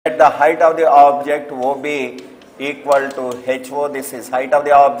Let the height of the object OB equal to HO. This is height of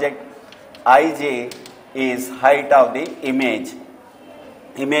the object. IG is height of the image.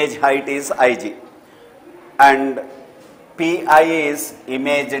 Image height is IG. And PI is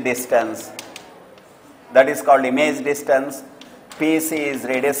image distance. That is called image distance. PC is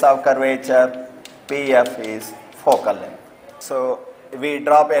radius of curvature. PF is focal length. So we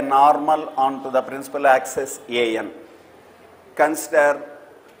drop a normal onto the principal axis AN. Consider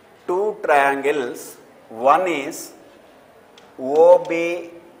two triangles. One is OBP,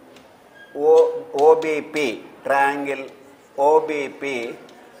 triangle OBP,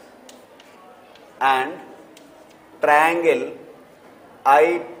 and triangle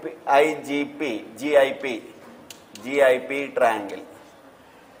GIP triangle.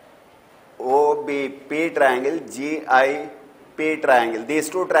 OBP triangle, GIP triangle. These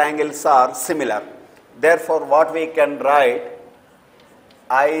two triangles are similar. Therefore, what we can write,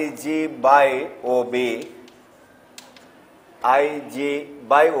 IG by OB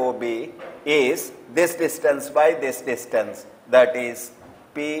is this distance by this distance, that is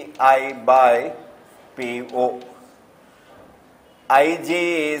PI by PO. IG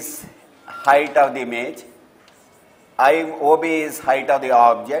is height of the image, OB is height of the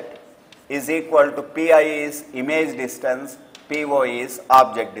object, is equal to PI is image distance, PO is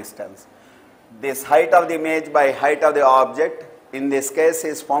object distance. This height of the image by height of the object in this case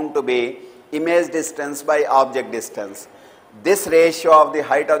is found to be image distance by object distance. This ratio of the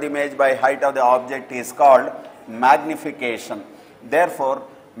height of the image by height of the object is called magnification. Therefore,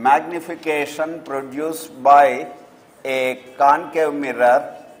 magnification produced by a concave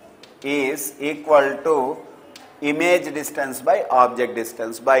mirror is equal to image distance by object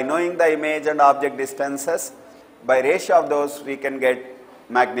distance. By knowing the image and object distances, by ratio of those we can get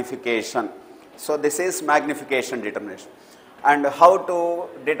magnification. So this is magnification determination. And how to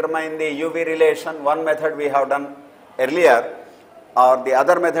determine the UV relation? One method we have done earlier, or the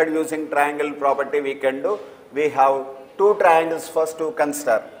other method using triangle property we can do. We have two triangles first to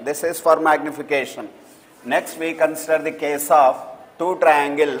consider. This is for magnification. Next we consider the case of two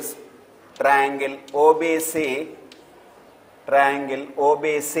triangles, triangle OBC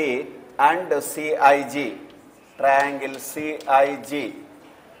and CIG, triangle CIG.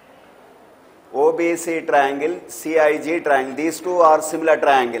 OBC triangle, CIG triangle, these two are similar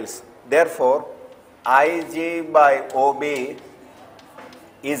triangles. Therefore, IG by OB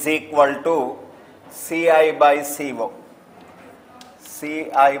is equal to CI by CO.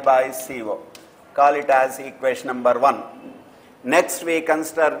 CI by CO. Call it as equation number 1. Next we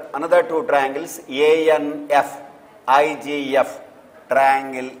consider another two triangles, ANF, IGF,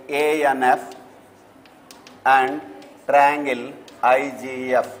 triangle ANF and triangle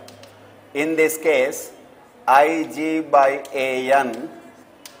IGF. In this case, IG by AN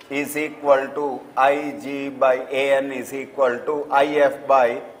is equal to IG by AN is equal to IF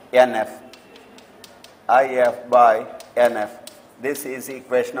by NF. IF by NF. This is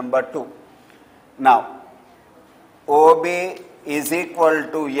equation number 2. Now, OB is equal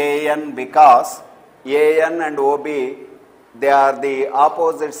to AN because AN and OB, they are the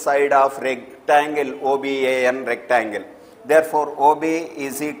opposite side of rectangle OBAN rectangle. Therefore, OB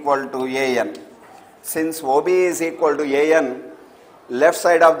is equal to AN. Since OB is equal to AN, left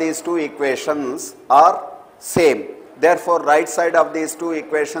side of these two equations are same. Therefore, right side of these two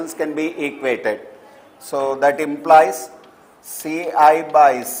equations can be equated. So, that implies CI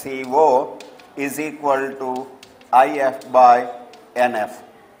by CO is equal to IF by NF.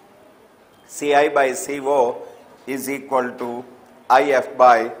 CI by CO is equal to IF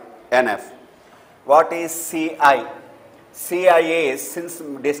by NF. What is CI? CI is, since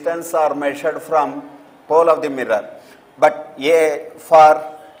distance are measured from pole of the mirror, but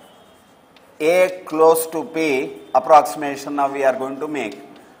for A close to P approximation now we are going to make.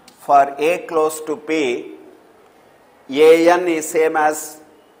 For A close to P, AN is same as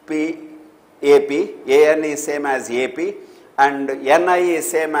AP, AN is same as AP, and NI is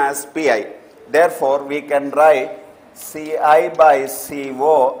same as PI. Therefore, we can write CI by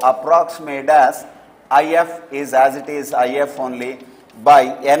CO approximate as IF is as it is IF only, by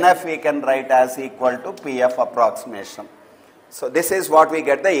NF we can write as equal to PF approximation. So this is what we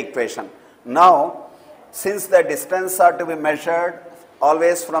get the equation. Now, since the distance are to be measured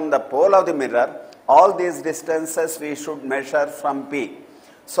always from the pole of the mirror, all these distances we should measure from P.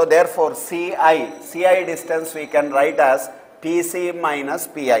 So therefore, CI distance we can write as PC minus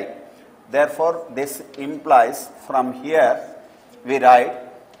PI. Therefore, this implies from here we write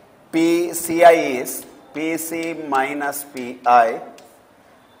CI is PC minus PI,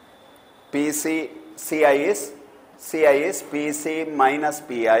 CI is Ci is PC minus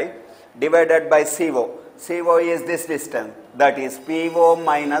Pi divided by CO. CO is this distance, that is PO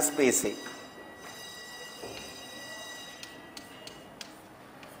minus PC.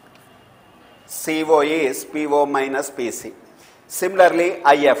 CO is PO minus PC. Similarly,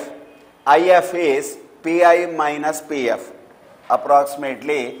 IF. IF is Pi minus PF.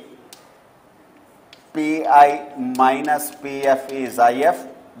 Approximately Pi minus PF is IF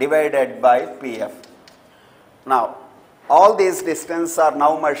divided by PF. Now, all these distances are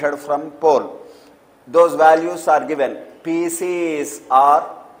now measured from pole. Those values are given. PC is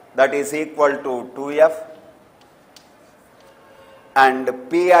R, that is equal to 2F, and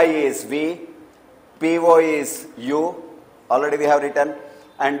Pi is V, PO is U, already we have written,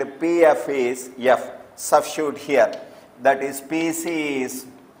 and PF is F. Substitute here. That is PC is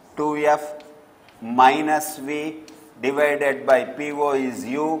 2F minus V divided by PO is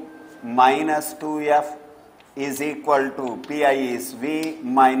U minus 2F is equal to Pi is V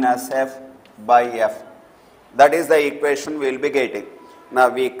minus F by F. That is the equation we will be getting. Now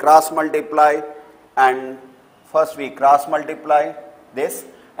we cross multiply, and first we cross multiply this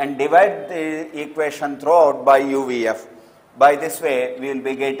and divide the equation throughout by UVF. By this way we will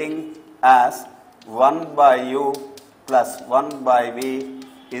be getting as 1 by U plus 1 by V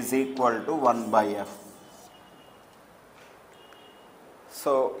is equal to 1 by F.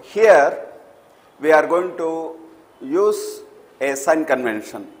 So here we are going to use a sign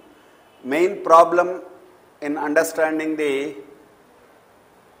convention. Main problem in understanding the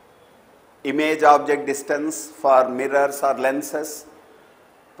image object distance for mirrors or lenses,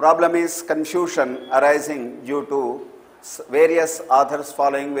 problem is confusion arising due to various authors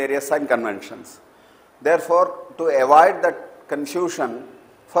following various sign conventions. Therefore, to avoid that confusion,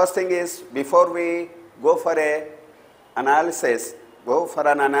 first thing is, before we go for an analysis,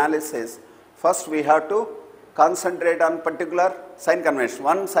 first we have to concentrate on particular sign convention.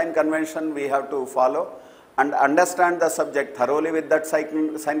 One sign convention we have to follow and understand the subject thoroughly with that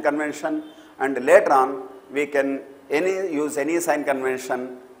sign convention, and later on we can use any sign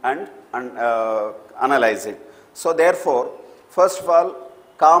convention and analyze it. So therefore, first of all,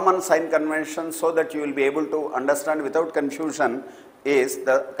 common sign convention so that you will be able to understand without confusion is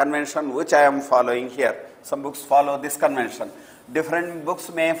the convention which I am following here. Some books follow this convention. Different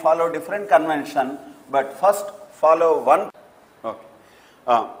books may follow different convention, but first follow one.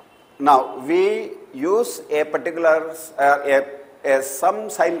 Okay. Now we use a particular some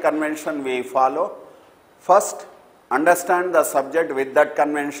sign convention we follow. First, understand the subject with that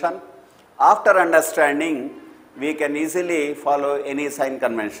convention. After understanding, we can easily follow any sign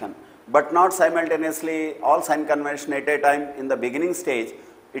convention, but not simultaneously all sign convention at a time. In the beginning stage,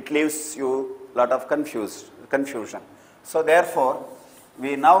 it leaves you lot of confusion. So therefore,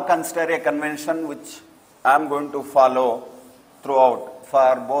 we now consider a convention which I am going to follow throughout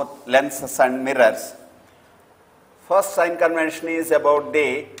for both lenses and mirrors. First sign convention is about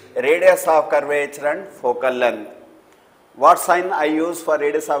the radius of curvature and focal length. What sign I use for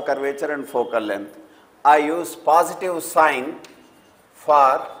radius of curvature and focal length? I use positive sign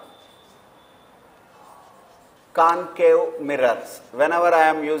for concave mirrors. Whenever I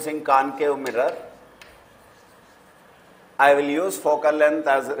am using concave mirror, I will use focal length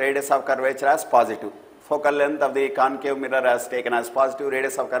as radius of curvature as positive. Focal length of the concave mirror is taken as positive,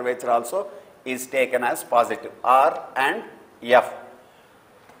 radius of curvature also is taken as positive, R and F.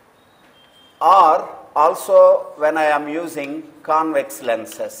 Or also when I am using convex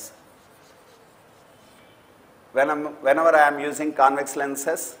lenses. Whenever I am using convex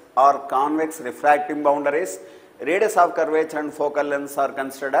lenses or convex refracting boundaries, radius of curvature and focal lengths are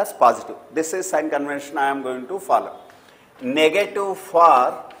considered as positive. This is sign convention I am going to follow. Negative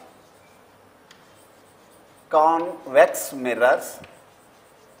for convex mirrors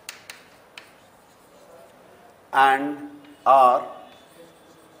and or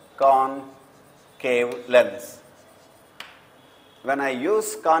concave lens. When I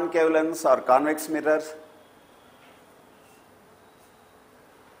use concave lens or convex mirrors,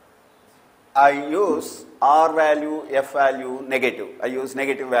 I use R value, F value, negative. I use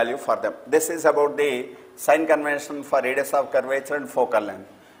negative value for them. This is about the sign convention for radius of curvature and focal length.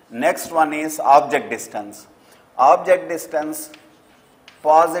 Next one is object distance. Object distance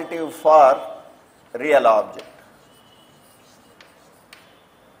positive for real object.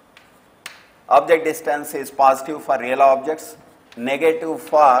 Object distance is positive for real objects, negative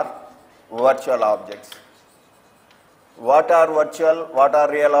for virtual objects. What are virtual, what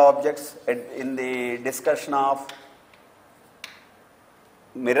are real objects? In the discussion of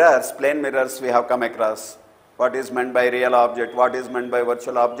mirrors, plane mirrors, we have come across what is meant by real object, what is meant by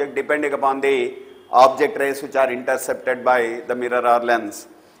virtual object, depending upon the object rays which are intercepted by the mirror or lens.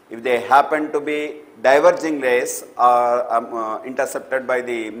 If they happen to be diverging rays or intercepted by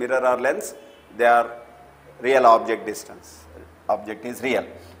the mirror or lens, they are real object distance. Object is real.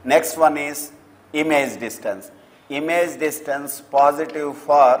 Next one is image distance. Image distance positive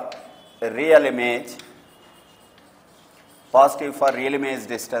for real image, positive for real image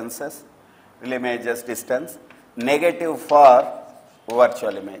distances, real images distance, negative for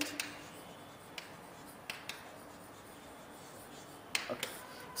virtual image. Okay.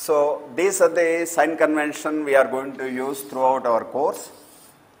 So these are the sign convention we are going to use throughout our course.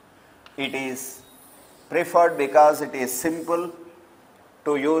 It is preferred because it is simple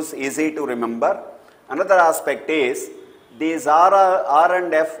to use, easy to remember. Another aspect is these R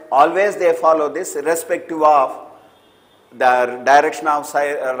and F, always they follow this irrespective of the direction of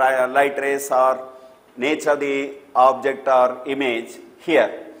light rays or nature of the object or image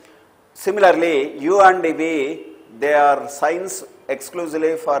here. Similarly, U and V, they are signs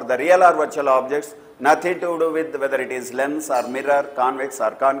exclusively for the real or virtual objects, nothing to do with whether it is lens or mirror, convex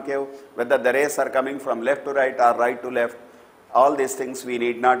or concave, whether the rays are coming from left to right or right to left. All these things we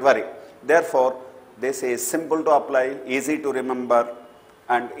need not worry. Therefore, this is simple to apply, easy to remember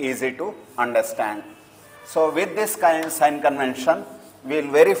and easy to understand. So with this kind of sign convention, we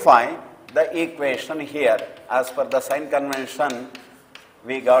will verify the equation here. As per the sign convention,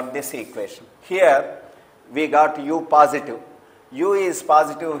 we got this equation. Here we got U positive. U is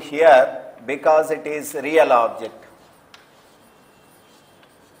positive here because it is real object.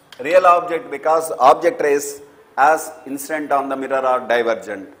 Real object because object rays as incident on the mirror are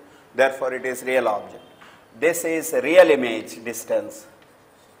divergent. Therefore, it is real object. This is real image distance.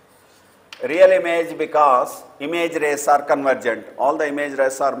 Real image because image rays are convergent. All the image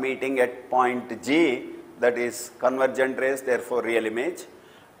rays are meeting at point G, that is convergent rays, therefore real image.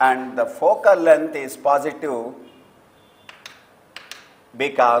 And the focal length is positive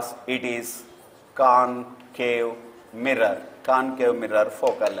because it is concave mirror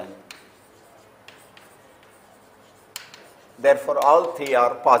focal length. Therefore, all three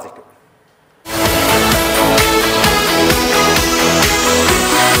are positive.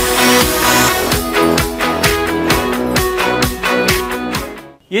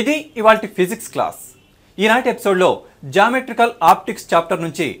 ఇది ఇవాల్టి physics class. ఈనాటి ఎపిసోడ్లో geometrical optics chapter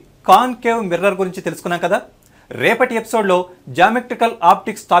నుంచి concave mirror గురించి తెలుసుకున్నాం కదా. రేపటి ఎపిసోడ్లో జామెట్రికల్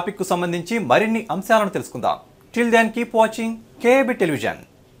ఆప్టిక్స్ టాపిక్ కు సంబంధించి మరిన్ని అంశాలను తెలుసుకుందాం. Till then keep watching KAB television.